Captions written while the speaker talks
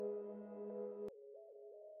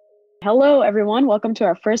Hello, everyone. Welcome to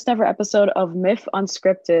our first ever episode of MIFF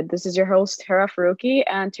Unscripted. This is your host, Hirra Farooqi,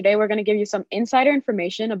 and today we're going to give you some insider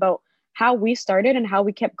information about how we started and how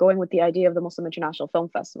we kept going with the idea of the Muslim International Film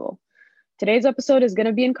Festival. Today's episode is going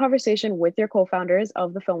to be in conversation with your co-founders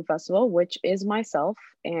of the film festival, which is myself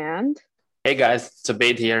and... Hey guys, it's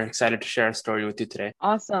Obaid here. Excited to share a story with you today.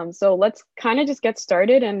 Awesome. So let's kind of just get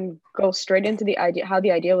started and go straight into the idea, how the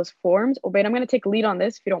idea was formed. Obaid, I'm going to take lead on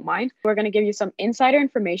this if you don't mind. We're going to give you some insider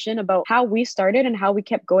information about how we started and how we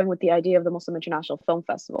kept going with the idea of the Muslim International Film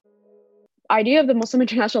Festival. Idea of the Muslim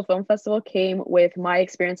International Film Festival came with my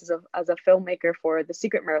experiences as a filmmaker for The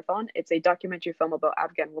Secret Marathon. It's a documentary film about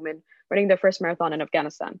Afghan women running their first marathon in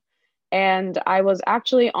Afghanistan. And I was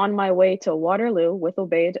actually on my way to Waterloo with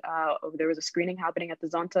Obaid. There was a screening happening at the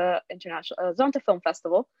Zonta Film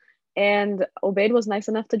Festival. And Obaid was nice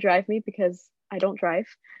enough to drive me because I don't drive.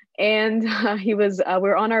 And we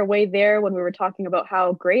were on our way there when we were talking about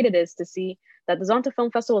how great it is to see that the Zonta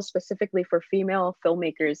Film Festival is specifically for female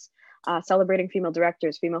filmmakers, celebrating female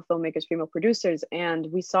directors, female filmmakers, female producers. And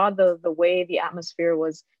we saw the way the atmosphere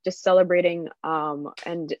was just celebrating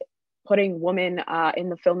and putting women in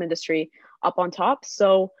the film industry up on top.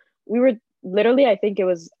 So we were literally, I think it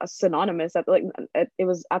was a synonymous it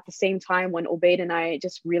was at the same time when Obaid and I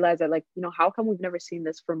just realized that how come we've never seen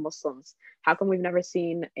this for Muslims? How come we've never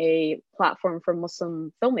seen a platform for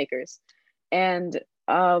Muslim filmmakers? And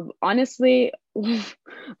honestly,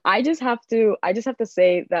 I just have to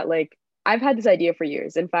say that I've had this idea for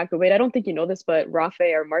years. In fact, Obaid, I don't think you know this, but Rafe,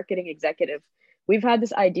 our marketing executive, we've had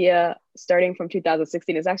this idea starting from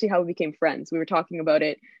 2016. It's actually how we became friends. We were talking about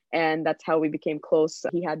it, and that's how we became close.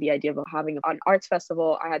 He had the idea of having an arts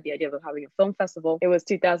festival. I had the idea of having a film festival. It was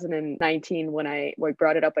 2019 when I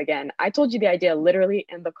brought it up again. I told you the idea literally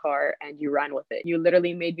in the car, and you ran with it. You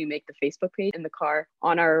literally made me make the Facebook page in the car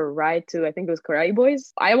on our ride to, I think it was Karai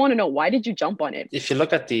Boys. I want to know, why did you jump on it? If you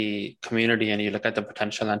look at the community and you look at the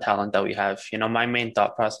potential and talent that we have, my main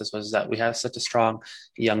thought process was that we have such a strong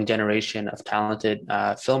young generation of talented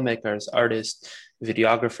filmmakers, artists,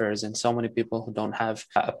 videographers, and so many people who don't have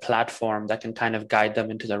a platform that can kind of guide them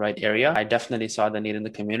into the right area. I definitely saw the need in the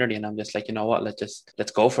community, and I'm just like, you know what,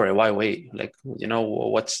 let's go for it. Why wait?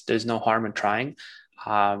 There's no harm in trying.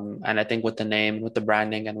 And I think with the name, with the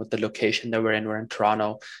branding, and with the location that we're in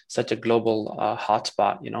Toronto, such a global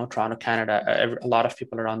hotspot, Toronto, Canada. A lot of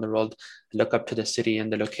people around the world look up to the city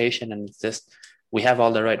and the location, and it's just, we have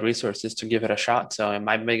all the right resources to give it a shot. So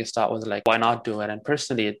my biggest thought was why not do it? And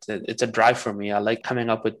personally, it's a drive for me. I like coming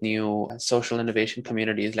up with new social innovation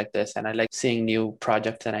communities like this. And I like seeing new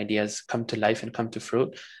projects and ideas come to life and come to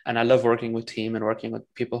fruit. And I love working with team and working with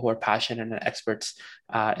people who are passionate and experts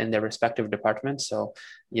in their respective departments. So,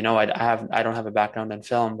 I don't have a background in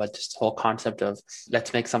film, but just the whole concept of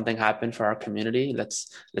let's make something happen for our community.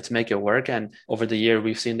 Let's make it work. And over the year,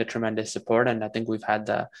 we've seen the tremendous support. And I think we've had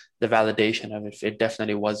the validation of it. It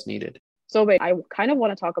definitely was needed. So wait, I kind of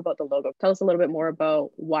want to talk about the logo. Tell us a little bit more about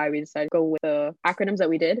why we decided to go with the acronyms that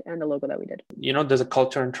we did and the logo that we did. There's a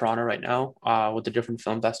culture in Toronto right now with the different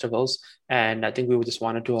film festivals. And I think we just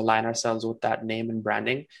wanted to align ourselves with that name and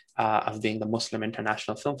branding of being the Muslim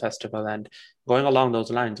International Film Festival. And going along those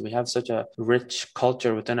lines, we have such a rich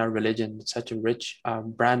culture within our religion, such a rich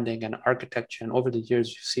branding and architecture. And over the years,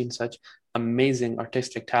 we've seen such amazing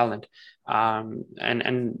artistic talent. And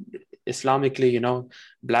Islamically,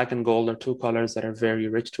 black and gold are two colors that are very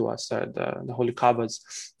rich to us. The Holy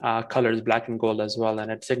Kaaba's color is black and gold as well,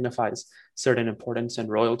 and it signifies certain importance and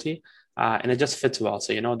royalty, and it just fits well.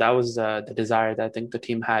 So, that was the desire that I think the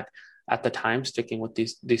team had at the time, sticking with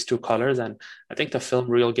these two colors. And I think the film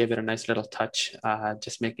reel gave it a nice little touch,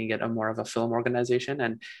 just making it more of a film organization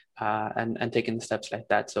and taking the steps like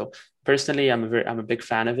that. So personally, I'm a big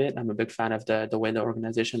fan of it. I'm a big fan of the way the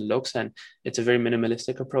organization looks, and it's a very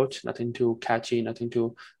minimalistic approach, nothing too catchy, nothing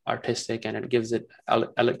too artistic, and it gives it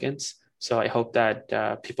elegance. So I hope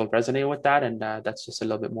that people resonate with that. And that's just a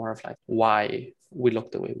little bit more of why we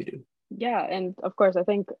look the way we do. Yeah, and of course, I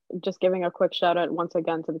think just giving a quick shout out once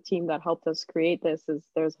again to the team that helped us create this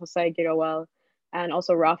there's Jose Girawel and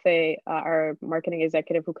also Rafe, our marketing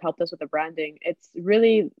executive, who helped us with the branding. It's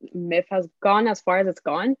really, MIFF has gone as far as it's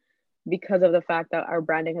gone because of the fact that our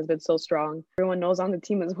branding has been so strong. Everyone knows on the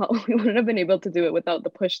team as well. We wouldn't have been able to do it without the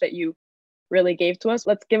push that you really gave to us.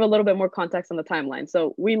 Let's give a little bit more context on the timeline.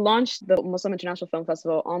 So we launched the Muslim International Film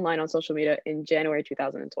Festival online on social media in January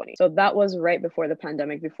 2020. So that was right before the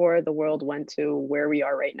pandemic, before the world went to where we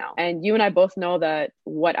are right now. And you and I both know that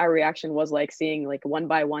what our reaction was like, seeing like one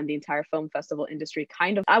by one the entire film festival industry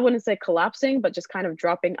kind of, I wouldn't say collapsing, but just kind of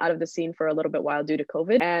dropping out of the scene for a little bit while due to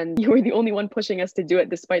COVID. And you were the only one pushing us to do it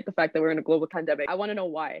despite the fact that we're in a global pandemic. I want to know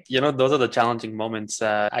why. Those are the challenging moments.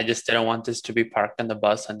 I just didn't want this to be parked on the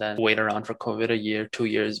bus and then wait around for COVID a year, 2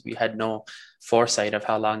 years. We had no foresight of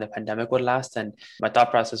how long the pandemic would last. And my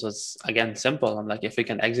thought process was, again, simple. I'm like, if we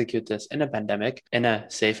can execute this in a pandemic, in a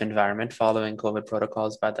safe environment, following COVID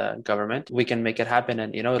protocols by the government, we can make it happen.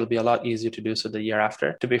 And, it'll be a lot easier to do so the year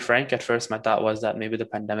after. To be frank, at first, my thought was that maybe the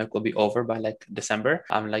pandemic will be over by like December.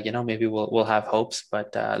 I'm like, maybe we'll have hopes.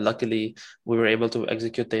 But luckily, we were able to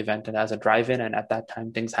execute the event as a drive-in. And at that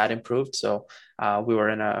time, things had improved. So we were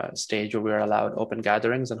in a stage where we were allowed open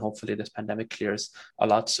gatherings, and hopefully this pandemic clears a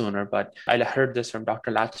lot sooner. But I heard this from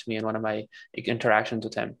Dr. Lakshmi in one of my interactions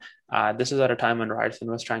with him. This is at a time when Ryerson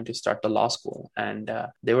was trying to start the law school, and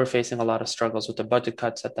they were facing a lot of struggles with the budget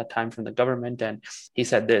cuts at that time from the government. And he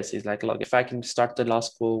said this, he's like, look, if I can start the law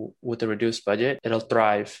school with a reduced budget, it'll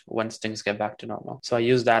thrive once things get back to normal. So I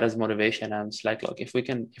use that as motivation. I'm just like, look, if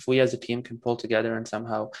we as a team can pull together and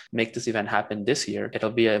somehow make this event happen this year, it'll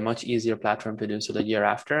be a much easier platform to do so the year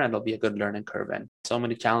after, and it'll be a good learning curve. And so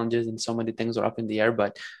many challenges and so many things are up in the air,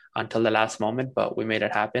 but until the last moment, but we made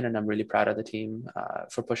it happen. And I'm really proud of the team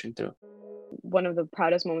for pushing through. One of the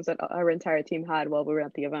proudest moments that our entire team had while we were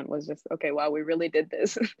at the event was just, okay, wow, we really did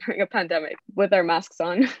this during a pandemic with our masks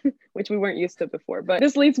on, which we weren't used to before. But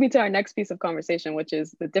this leads me to our next piece of conversation, which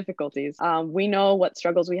is the difficulties. We know what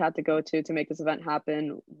struggles we had to go to make this event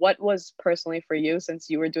happen. What was personally for you, since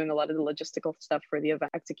you were doing a lot of the logistical stuff for the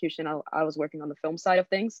event execution? I was working on the film side of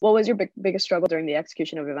things. What was your biggest struggle during the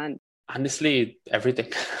execution of the event? Honestly,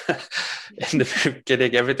 everything. In the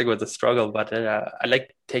beginning, everything was a struggle, but I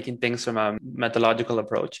like taking things from a methodological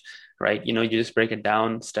approach, right? You just break it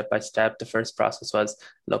down step by step. The first process was,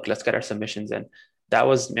 look, let's get our submissions in. That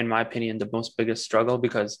was, in my opinion, the most biggest struggle,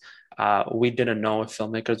 because we didn't know if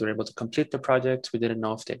filmmakers were able to complete the projects. We didn't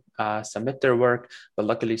know if they submit their work, but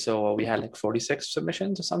luckily, so we had like 46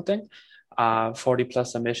 submissions or something. 40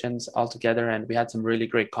 plus submissions altogether, and we had some really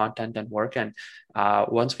great content and work. And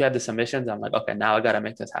once we had the submissions, I'm like, okay, now I got to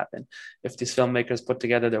make this happen. If these filmmakers put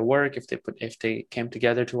together their work, if they came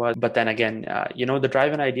together to us. But then again, the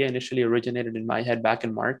drive-in idea initially originated in my head back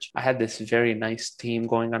in March. I had this very nice theme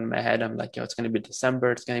going on in my head. I'm like, it's going to be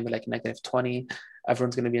December. It's going to be like -20.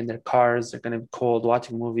 Everyone's going to be in their cars. They're going to be cold,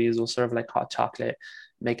 watching movies. We'll serve like hot chocolate,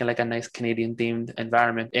 making like a nice Canadian themed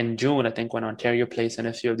environment. In June, I think when Ontario Place and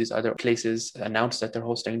a few of these other places announced that they're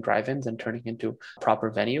hosting drive-ins and turning into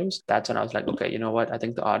proper venues, that's when I was like, okay, you know what? I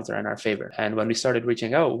think the odds are in our favor. And when we started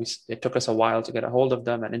reaching out, it took us a while to get a hold of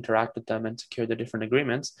them and interact with them and secure the different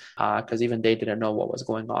agreements, because even they didn't know what was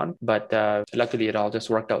going on. But luckily, it all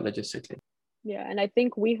just worked out logistically. Yeah, and I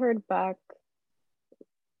think we heard back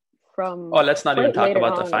from... Oh, let's not even talk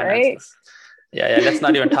about the finances. Right? Yeah, let's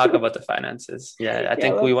not even talk about the finances. Yeah, I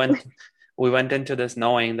think we went into this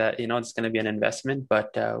knowing that, it's going to be an investment, but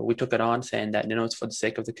we took it on saying that, it's for the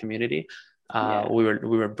sake of the community. We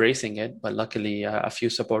were bracing it, but luckily a few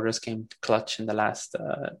supporters came clutch in the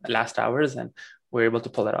last hours, and we were able to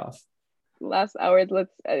pull it off. Last hours,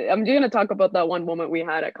 I'm just going to talk about that one moment we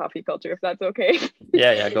had at Coffee Culture, if that's okay.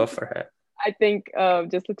 Yeah, go for it. I think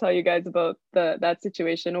just to tell you guys about that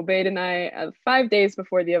situation, Obaid and I, 5 days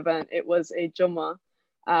before the event, it was a Jummah.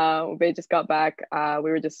 Obaid just got back. We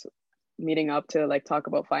were just meeting up to like talk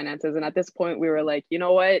about finances. And at this point, we were like, you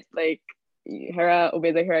know what? Like,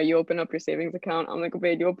 Obaid's like, Hirra, you open up your savings account. I'm like,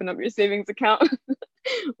 Obaid, you open up your savings account.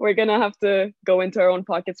 We're going to have to go into our own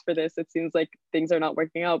pockets for this. It seems like things are not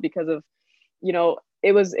working out because of,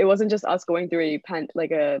 it wasn't just us going through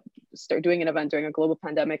doing an event during a global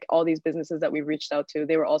pandemic. All these businesses that we reached out to,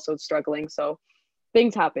 they were also struggling. So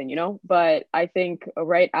things happen, but I think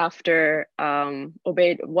right after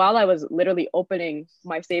Obaid, while I was literally opening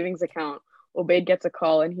my savings account, Obaid gets a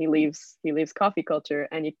call and he leaves Coffee Culture,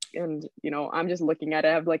 and I'm just looking at it.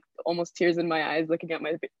 I have like almost tears in my eyes looking at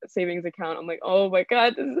my savings account. I'm like, oh my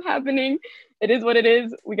God, this is happening. It is what it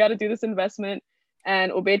is. We got to do this investment.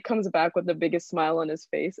 And Obaid comes back with the biggest smile on his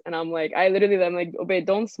face. And I'm like, Obaid,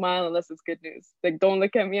 don't smile unless it's good news. Like, don't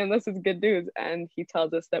look at me unless it's good news. And he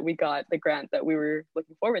tells us that we got the grant that we were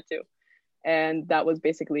looking forward to. And that was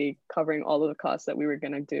basically covering all of the costs that we were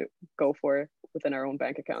going to go for within our own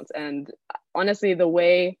bank accounts. And honestly, the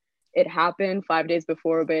way it happened 5 days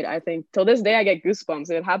before Obaid, I think till this day, I get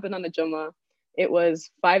goosebumps. It happened on the Jummah. It was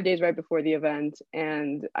 5 days right before the event.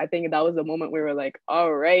 And I think that was the moment we were like,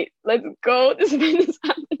 all right, let's go. This event is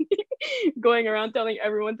happening. Going around telling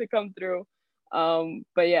everyone to come through.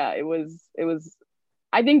 But yeah, it was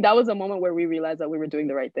I think that was a moment where we realized that we were doing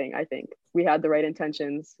the right thing. I think we had the right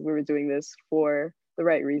intentions. We were doing this for the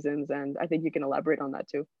right reasons. And I think you can elaborate on that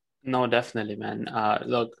too. No, definitely, man.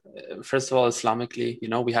 Look, first of all, Islamically,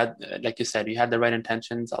 we had, like you said, we had the right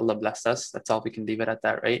intentions. Allah blessed us. That's all we can leave it at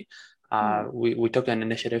that, right? We took an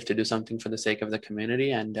initiative to do something for the sake of the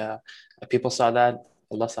community, and people saw that.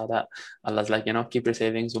 Allah saw that. Allah's like, keep your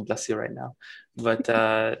savings. We'll bless you right now. But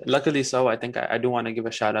luckily, so I think I do want to give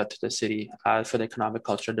a shout out to the city for the Economic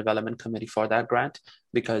Cultural Development Committee for that grant,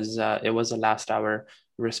 because it was a last hour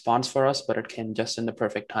response for us, but it came just in the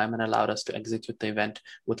perfect time and allowed us to execute the event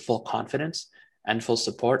with full confidence and full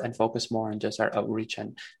support and focus more on just our outreach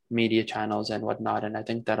and media channels and whatnot. And I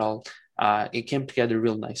think that all it came together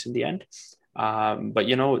real nice in the end. But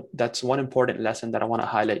that's one important lesson that I want to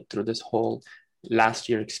highlight through this whole last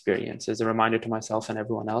year experience as a reminder to myself and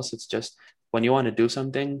everyone else. It's just when you want to do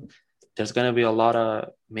something, there's going to be a lot of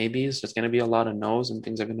maybes, there's going to be a lot of no's, and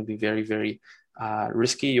things are going to be very, very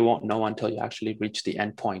risky. You won't know until you actually reach the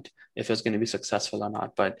end point if it's going to be successful or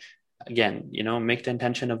not. But again, make the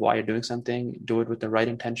intention of why you're doing something, do it with the right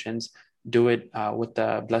intentions, do it with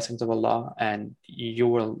the blessings of Allah, and you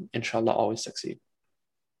will, inshallah, always succeed.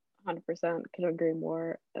 100%, can agree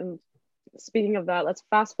more. And speaking of that, let's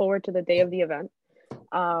fast forward to the day of the event.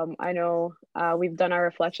 I know we've done our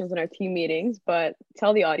reflections in our team meetings, but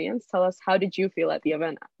tell us, how did you feel at the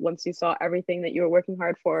event once you saw everything that you were working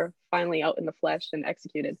hard for finally out in the flesh and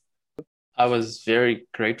executed? I was very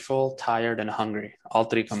grateful, tired, and hungry, all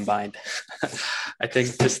three combined. I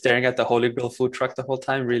think just staring at the Holy Grail food truck the whole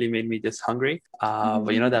time really made me just hungry. But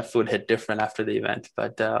that food hit different after the event.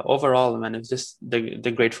 But overall, man, it was just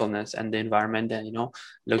the gratefulness and the environment, and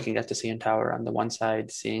looking at the CN Tower on the one side,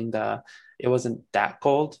 seeing it wasn't that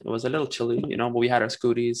cold. It was a little chilly, but we had our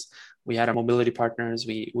scooties. We had our mobility partners.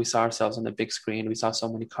 We saw ourselves on the big screen. We saw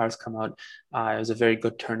so many cars come out. It was a very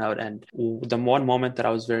good turnout. And the one moment that I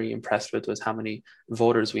was very impressed with was how many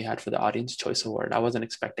voters we had for the Audience Choice Award. I wasn't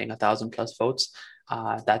expecting 1,000+ votes.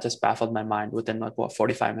 That just baffled my mind within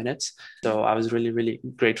 45 minutes. So I was really, really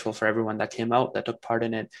grateful for everyone that came out, that took part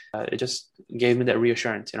in it. It just gave me that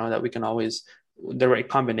reassurance, that we can always, the right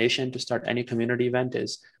combination to start any community event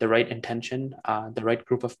is the right intention, the right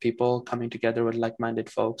group of people coming together with like-minded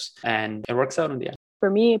folks, and it works out in the end. For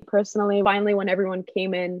me personally, finally, when everyone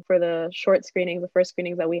came in for the short screenings, the first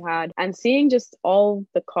screenings that we had, and seeing just all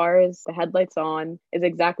the cars, the headlights on, is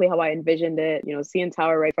exactly how I envisioned it. CN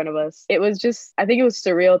Tower right in front of us. It was just, I think it was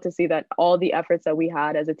surreal to see that all the efforts that we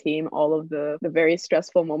had as a team, all of the very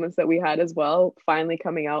stressful moments that we had as well, finally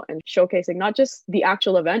coming out and showcasing not just the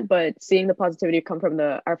actual event, but seeing the positivity come from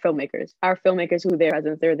our filmmakers. Our filmmakers who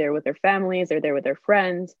they're there with their families, they're there with their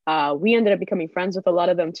friends. We ended up becoming friends with a lot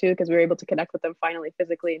of them too, because we were able to connect with them finally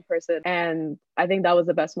physically in person. And I think that was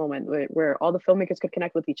the best moment where all the filmmakers could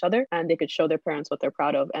connect with each other and they could show their parents what they're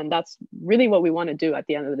proud of. And that's really what we want to do at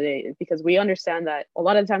the end of the day, because we understand that a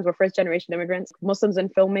lot of the times we're first generation immigrants, Muslims in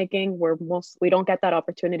filmmaking, we don't get that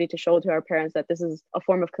opportunity to show to our parents that this is a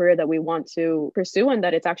form of career that we want to pursue and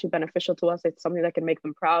that it's actually beneficial to us. It's something that can make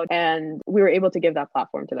them proud. And we were able to give that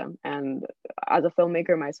platform to them. And as a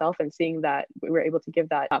filmmaker myself, and seeing that we were able to give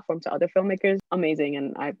that platform to other filmmakers, amazing.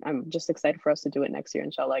 And I'm just excited for us to do it next year,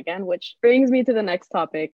 inshallah, again, which brings me to the next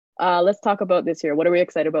topic. Let's talk about this year. What are we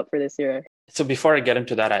excited about for this year? So before I get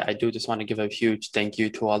into that, I do just want to give a huge thank you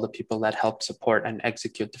to all the people that helped support and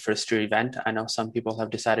execute the first year event. I know some people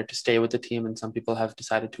have decided to stay with the team and some people have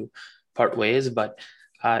decided to part ways, but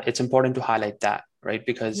it's important to highlight that, right?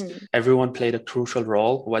 Because everyone played a crucial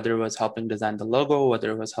role, whether it was helping design the logo,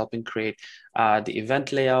 whether it was helping create the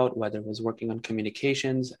event layout, whether it was working on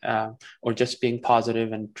communications, or just being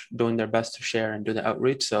positive and doing their best to share and do the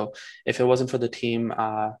outreach. So if it wasn't for the team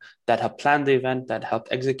that helped plan the event, that helped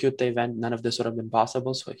execute the event, none of this would have been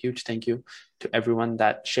possible. So a huge thank you to everyone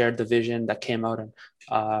that shared the vision, that came out and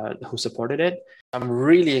who supported it. I'm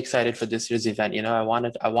really excited for this year's event. I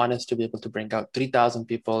want us to be able to bring out 3,000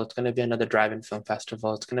 people. It's going to be another drive-in film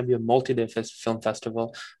festival. It's going to be a multi-day film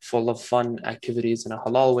festival full of fun activities in a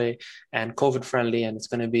halal way and COVID-friendly, and it's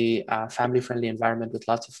going to be a family-friendly environment with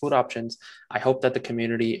lots of food options. I hope that the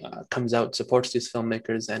community comes out, supports these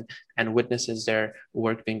filmmakers, and witnesses their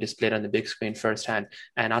work being displayed on the big screen firsthand.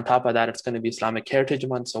 And on top of that, it's going to be Islamic Heritage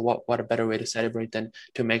Month. So what a better way to celebrate than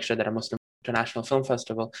to make sure that a Muslim International Film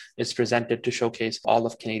Festival is presented to showcase all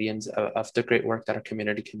of Canadians of the great work that our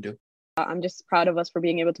community can do. I'm just proud of us for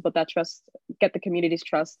being able to put that trust, get the community's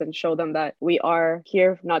trust, and show them that we are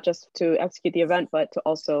here not just to execute the event, but to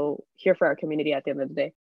also here for our community at the end of the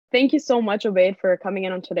day. Thank you so much, Obaid, for coming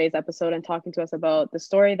in on today's episode and talking to us about the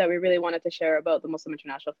story that we really wanted to share about the Muslim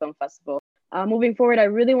International Film Festival. Moving forward, I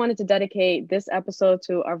really wanted to dedicate this episode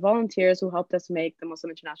to our volunteers who helped us make the Muslim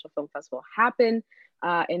International Film Festival happen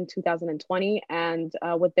in 2020. And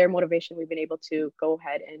with their motivation, we've been able to go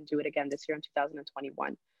ahead and do it again this year in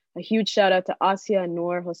 2021. A huge shout out to Asya,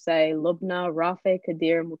 Noor, Jose, Lubna, Rafe,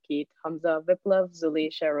 Kadir, Mukit, Hamza, Viplav,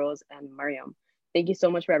 Zuli, Sheroz, and Mariam. Thank you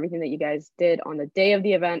so much for everything that you guys did on the day of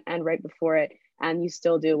the event and right before it, and you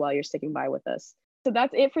still do while you're sticking by with us. So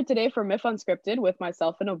that's it for today for MIFF Unscripted with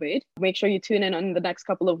myself and Obaid. Make sure you tune in on the next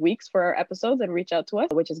couple of weeks for our episodes and reach out to us,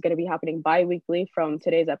 which is going to be happening bi-weekly from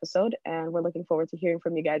today's episode. And we're looking forward to hearing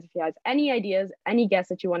from you guys. If you have any ideas, any guests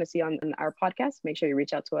that you want to see on our podcast, make sure you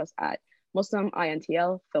reach out to us at Muslim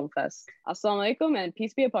INTL Film Fest. Assalamu alaikum and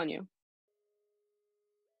peace be upon you.